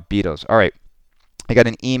feeling about Beatles. All right, I got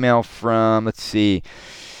an email from, let's see,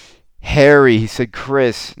 Harry. He said,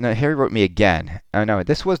 Chris. No, Harry wrote me again. Oh, no,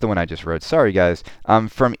 this was the one I just wrote. Sorry, guys.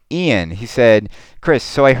 From Ian. He said, Chris,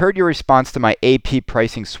 so I heard your response to my AP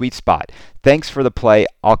pricing sweet spot. Thanks for the play.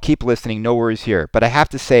 I'll keep listening. No worries here. But I have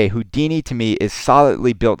to say, Houdini to me is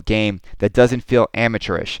solidly built game that doesn't feel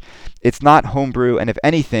amateurish. It's not homebrew, and if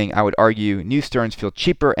anything, I would argue new Sterns feel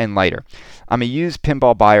cheaper and lighter. I'm a used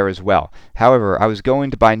pinball buyer as well. However, I was going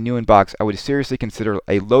to buy new in box. I would seriously consider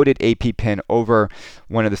a loaded AP pin over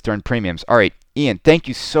one of the Stern premiums. All right, Ian, thank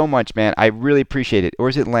you so much, man. I really appreciate it. Or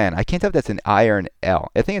is it Lan? I can't tell if that's an I or an L.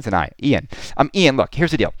 I think it's an I. Ian. Ian, look, here's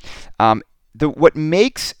the deal. What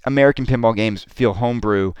makes American pinball games feel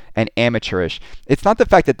homebrew and amateurish, it's not the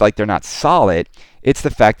fact that they're not solid. It's the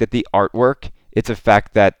fact that the artwork, it's the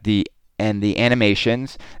fact that the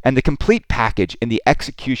animations and the complete package and the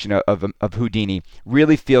execution of Houdini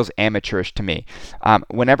really feels amateurish to me.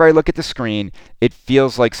 Whenever I look at the screen, it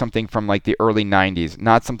feels like something from the early 90s,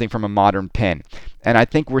 not something from a modern pin. And I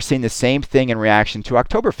think we're seeing the same thing in reaction to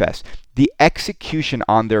Oktoberfest. The execution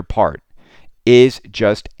on their part is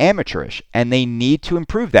just amateurish, and they need to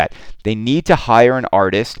improve that. They need to hire an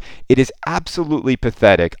artist. It is absolutely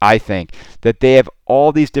pathetic, I think, that they have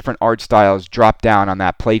all these different art styles drop down on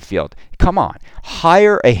that playfield. Come on,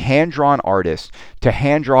 hire a hand-drawn artist to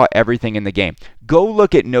hand-draw everything in the game. Go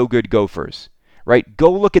look at No Good Gophers, right?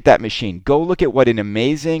 Go look at that machine. Go look at what an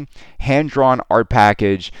amazing hand-drawn art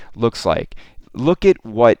package looks like. Look at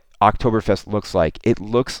what Oktoberfest looks like. It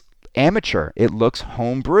looks amateur. It looks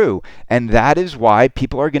homebrew, and that is why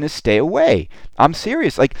people are going to stay away. I'm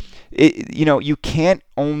serious. You can't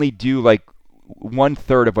only do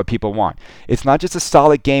 1/3 of what people want. It's not just a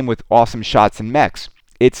solid game with awesome shots and mechs.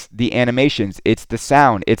 It's the animations, it's the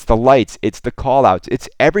sound, it's the lights, it's the callouts, it's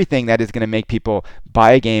everything that is going to make people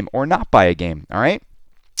buy a game or not buy a game. All right,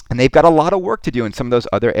 and they've got a lot of work to do in some of those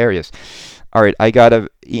other areas. All right, I got an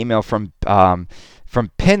email from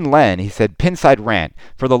Pin Len. He said, Pinside rant.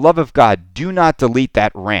 For the love of God, do not delete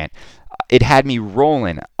that rant. It had me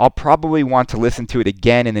rolling. I'll probably want to listen to it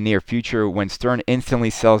again in the near future when Stern instantly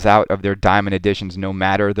sells out of their diamond editions no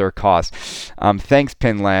matter their cost. Thanks,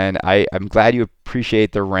 Pin Len. I'm glad you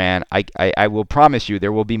appreciate the rant. I will promise you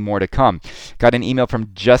there will be more to come. Got an email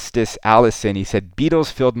from Justice Allison. He said,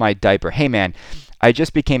 Beatles filled my diaper. Hey, man. I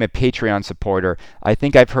just became a Patreon supporter. I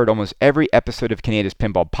think I've heard almost every episode of Canada's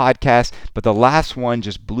Pinball Podcast, but the last one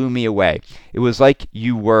just blew me away. It was like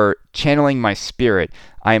you were channeling my spirit.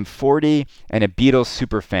 I am 40 and a Beatles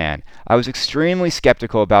super fan. I was extremely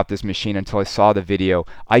skeptical about this machine until I saw the video.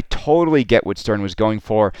 I totally get what Stern was going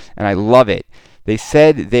for, and I love it. They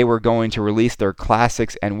said they were going to release their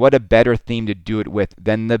classics, and what a better theme to do it with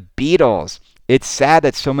than the Beatles. It's sad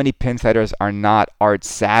that so many pinsiders are not art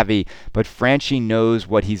savvy, but Franchi knows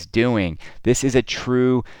what he's doing. This is a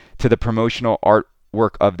true to the promotional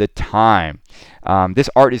artwork of the time. This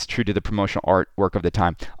art is true to the promotional artwork of the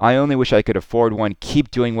time. I only wish I could afford one.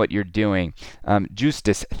 Keep doing what you're doing.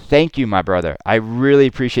 Justus, thank you, my brother. I really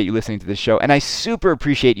appreciate you listening to the show, and I super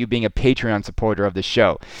appreciate you being a Patreon supporter of the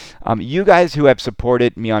show. You guys who have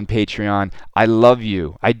supported me on Patreon, I love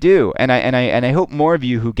you. I do, and I hope more of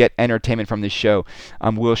you who get entertainment from this show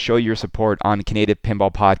will show your support on Canadian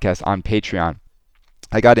Pinball Podcast on Patreon.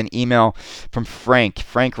 I got an email from Frank.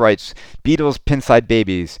 Frank writes, Beatles Pinside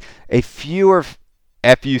Babies. A fewer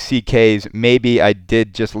FUCKs. Maybe I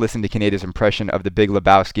did just listen to Canada's impression of the Big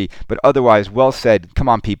Lebowski, but otherwise, well said. Come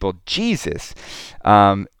on, people. Jesus.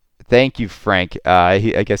 Thank you, Frank.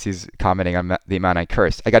 I guess he's commenting on the amount I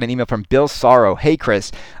cursed. I got an email from Bill Sorrow. Hey,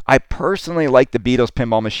 Chris. I personally like the Beatles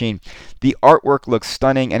pinball machine. The artwork looks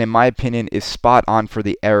stunning and in my opinion is spot on for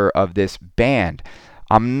the era of this band.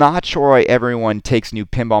 I'm not sure why everyone takes new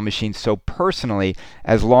pinball machines so personally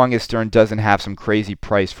as long as Stern doesn't have some crazy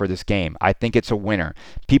price for this game. I think it's a winner.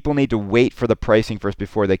 People need to wait for the pricing first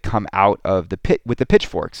before they come out of the pit with the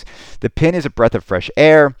pitchforks. The pin is a breath of fresh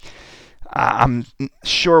air. I'm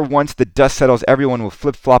sure once the dust settles, everyone will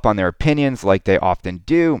flip-flop on their opinions like they often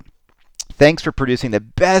do. Thanks for producing the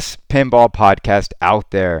best pinball podcast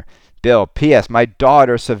out there. Bill, P.S. My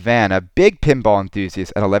daughter, Savannah, big pinball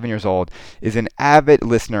enthusiast at 11 years old, is an avid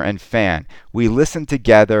listener and fan. We listen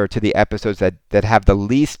together to the episodes that have the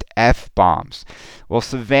least F-bombs. Well,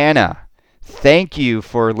 Savannah, thank you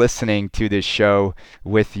for listening to this show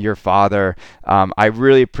with your father. I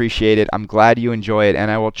really appreciate it. I'm glad you enjoy it, and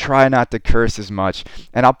I will try not to curse as much.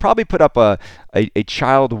 And I'll probably put up a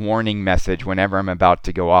child warning message whenever I'm about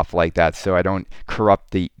to go off like that so I don't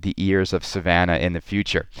corrupt the ears of Savannah in the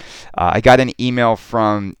future. I got an email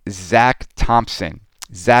from Zach Thompson.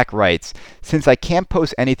 Zach writes, since I can't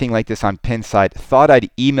post anything like this on Pinside, thought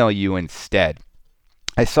I'd email you instead.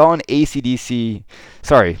 I saw an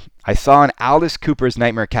Alice Cooper's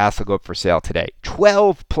Nightmare Castle go up for sale today.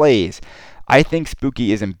 12 plays. I think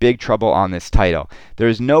Spooky is in big trouble on this title. There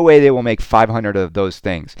is no way they will make 500 of those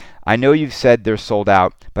things. I know you've said they're sold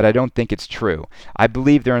out, but I don't think it's true. I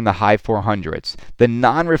believe they're in the high 400s. The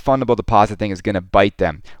non-refundable deposit thing is going to bite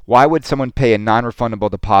them. Why would someone pay a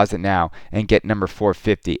non-refundable deposit now and get number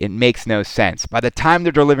 450? It makes no sense. By the time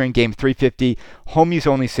they're delivering game 350, home use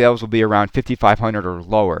only sales will be around 5,500 or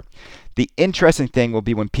lower. The interesting thing will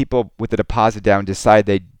be when people with the deposit down decide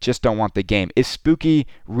they just don't want the game. Is Spooky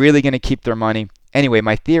really going to keep their money? Anyway,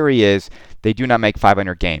 my theory is they do not make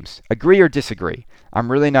 500 games. Agree or disagree?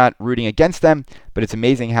 I'm really not rooting against them, but it's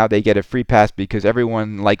amazing how they get a free pass because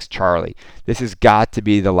everyone likes Charlie. This has got to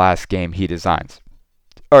be the last game he designs.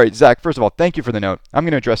 All right, Zach, first of all, thank you for the note. I'm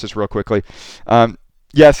going to address this real quickly.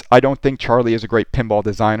 Yes, I don't think Charlie is a great pinball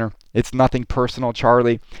designer. It's nothing personal,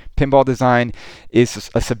 Charlie. Pinball design is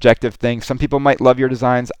a subjective thing. Some people might love your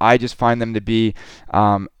designs. I just find them to be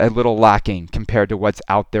a little lacking compared to what's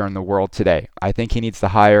out there in the world today. I think he needs to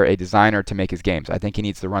hire a designer to make his games. I think he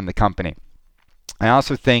needs to run the company. I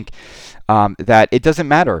also think that it doesn't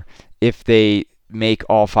matter if they make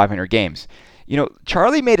all 500 games. You know,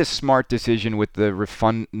 Charlie made a smart decision with the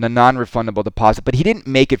non-refundable deposit, but he didn't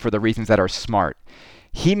make it for the reasons that are smart.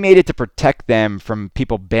 He made it to protect them from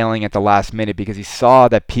people bailing at the last minute because he saw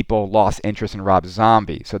that people lost interest in Rob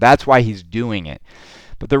Zombie. So that's why he's doing it.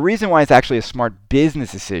 But the reason why it's actually a smart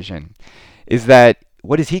business decision is that,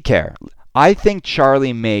 what does he care? I think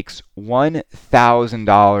Charlie makes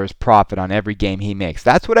 $1,000 profit on every game he makes.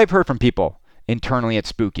 That's what I've heard from people internally at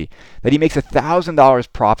Spooky, that he makes $1,000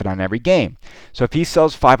 profit on every game. So if he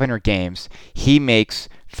sells 500 games, he makes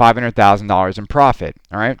 $500,000 in profit.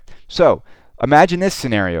 All right? So imagine this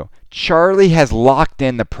scenario. Charlie has locked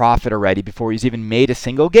in the profit already before he's even made a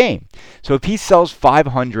single game. So if he sells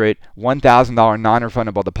 500 $1,000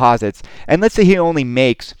 non-refundable deposits, and let's say he only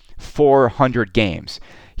makes 400 games,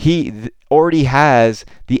 he already has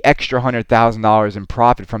the extra $100,000 in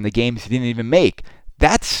profit from the games he didn't even make.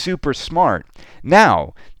 That's super smart.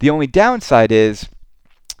 Now, the only downside is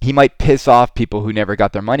he might piss off people who never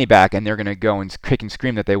got their money back, and they're going to go and kick and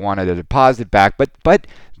scream that they wanted a deposit back. But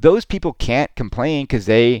those people can't complain because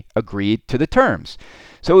they agreed to the terms.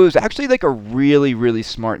 So it was actually like a really, really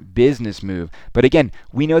smart business move. But again,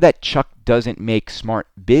 we know that Chuck doesn't make smart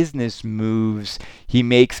business moves. He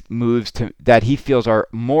makes moves that he feels are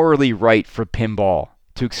morally right for pinball,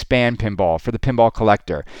 to expand pinball, for the pinball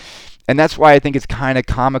collector. And that's why I think it's kind of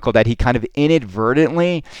comical that he kind of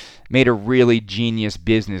inadvertently made a really genius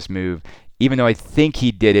business move, even though I think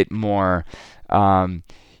he did it more, for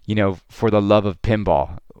the love of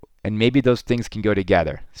pinball. And maybe those things can go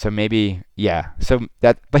together. So maybe, yeah.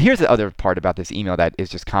 But here's the other part about this email that is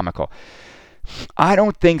just comical. I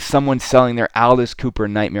don't think someone selling their Alice Cooper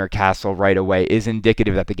Nightmare Castle right away is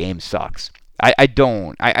indicative that the game sucks. I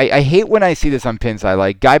don't. I hate when I see this on Pinside.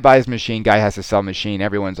 Like, guy buys machine, guy has to sell machine.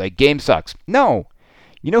 Everyone's like, game sucks. No.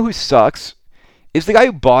 You know who sucks? Is the guy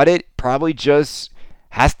who bought it probably just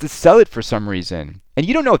has to sell it for some reason. And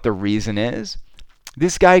you don't know what the reason is.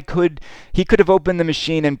 This guy could have opened the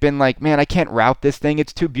machine and been like, man, I can't route this thing.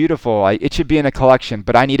 It's too beautiful. It should be in a collection,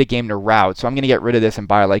 but I need a game to route. So I'm going to get rid of this and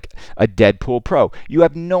buy like a Deadpool Pro. You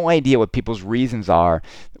have no idea what people's reasons are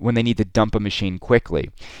when they need to dump a machine quickly.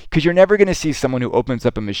 Because you're never going to see someone who opens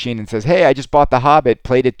up a machine and says, hey, I just bought The Hobbit,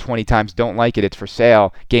 played it 20 times, don't like it, it's for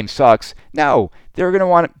sale, game sucks. No, they're going to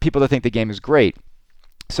want people to think the game is great.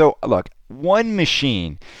 So look, one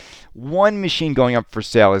machine going up for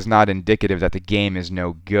sale is not indicative that the game is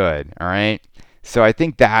no good, all right? So I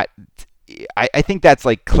think that's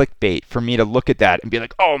like clickbait for me to look at that and be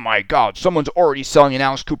like, oh my God, someone's already selling an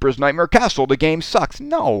Alice Cooper's Nightmare Castle. The game sucks.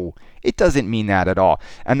 No, it doesn't mean that at all.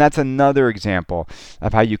 And that's another example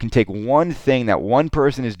of how you can take one thing that one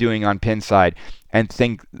person is doing on Pinside and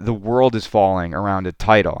think the world is falling around a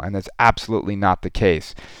title. And that's absolutely not the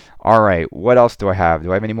case. All right, what else do I have?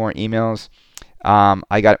 Do I have any more emails?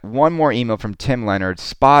 I got one more email from Tim Leonard,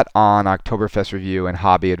 spot on Oktoberfest review and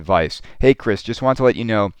hobby advice. Hey Chris, just want to let you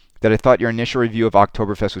know that I thought your initial review of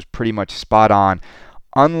Oktoberfest was pretty much spot on.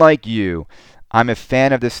 Unlike you, I'm a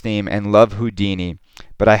fan of this theme and love Houdini,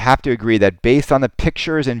 but I have to agree that based on the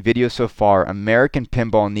pictures and videos so far, American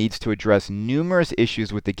Pinball needs to address numerous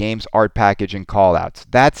issues with the game's art package and callouts.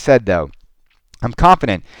 That said though, I'm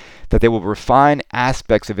confident that they will refine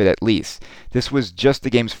aspects of it at least. This was just the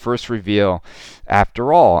game's first reveal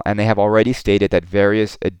after all, and they have already stated that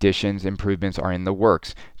various additions, improvements are in the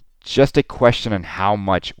works. Just a question on how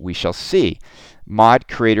much we shall see. Mod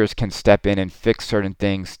creators can step in and fix certain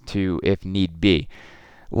things too if need be,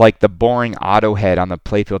 like the boring auto head on the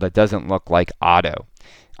playfield that doesn't look like auto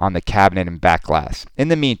on the cabinet and back glass. In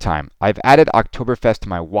the meantime, I've added Oktoberfest to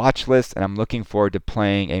my watch list and I'm looking forward to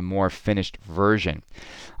playing a more finished version.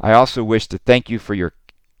 I also wish to thank you for your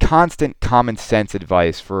constant common sense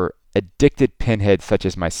advice for addicted pinheads such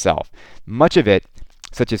as myself. Much of it,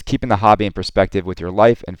 such as keeping the hobby in perspective with your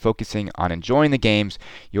life and focusing on enjoying the games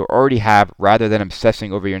you already have rather than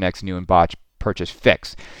obsessing over your next new and botched purchase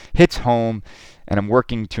fix, hits home, and I'm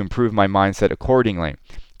working to improve my mindset accordingly.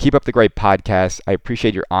 Keep up the great podcast. I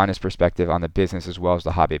appreciate your honest perspective on the business as well as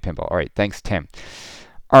the hobby of pinball. All right, thanks, Tim.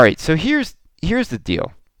 All right, so here's the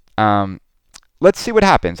deal. Let's see what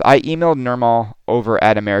happens. I emailed Nirmal over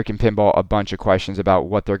at American Pinball a bunch of questions about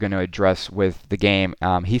what they're going to address with the game.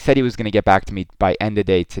 He said he was going to get back to me by end of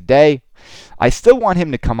day today. I still want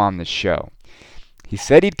him to come on the show. He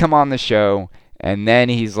said he'd come on the show, and then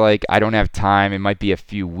he's like, I don't have time. It might be a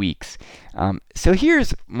few weeks. So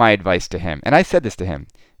here's my advice to him, and I said this to him.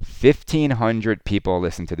 1,500 people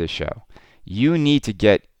listen to this show. You need to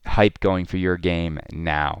get hype going for your game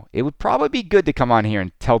now. It would probably be good to come on here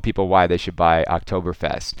and tell people why they should buy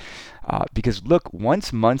Oktoberfest. Because look,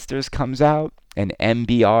 once Monsters comes out and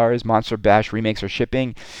MBRs, Monster Bash remakes are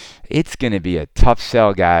shipping, it's going to be a tough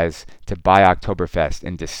sell, guys, to buy Oktoberfest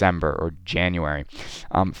in December or January.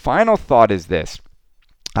 Final thought is this.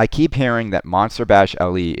 I keep hearing that Monster Bash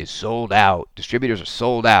LE is sold out. Distributors are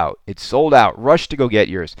sold out. It's sold out. Rush to go get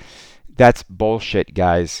yours. That's bullshit,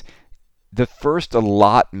 guys. The first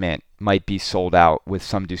allotment might be sold out with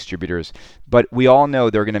some distributors, but we all know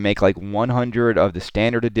they're going to make like 100 of the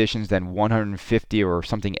standard editions, then 150 or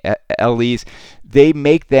something LEs. They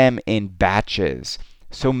make them in batches.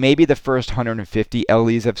 So maybe the first 150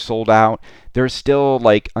 LEs have sold out. There's still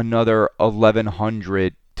like another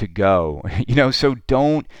 1,100 to go. So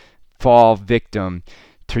don't fall victim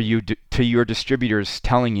to your distributors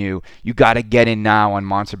telling you got to get in now on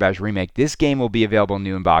Monster Bash Remake. This game will be available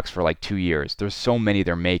new in box for like 2 years. There's so many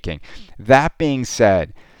they're making. That being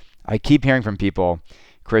said, I keep hearing from people,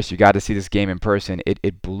 Chris, you got to see this game in person.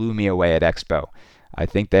 It blew me away at Expo. I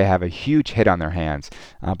think they have a huge hit on their hands.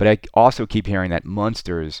 But I also keep hearing that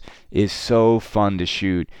Monsters is so fun to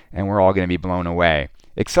shoot, and we're all going to be blown away.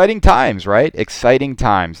 Exciting times, right? Exciting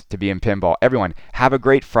times to be in pinball. Everyone, have a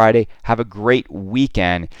great Friday. Have a great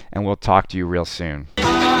weekend, and we'll talk to you real soon.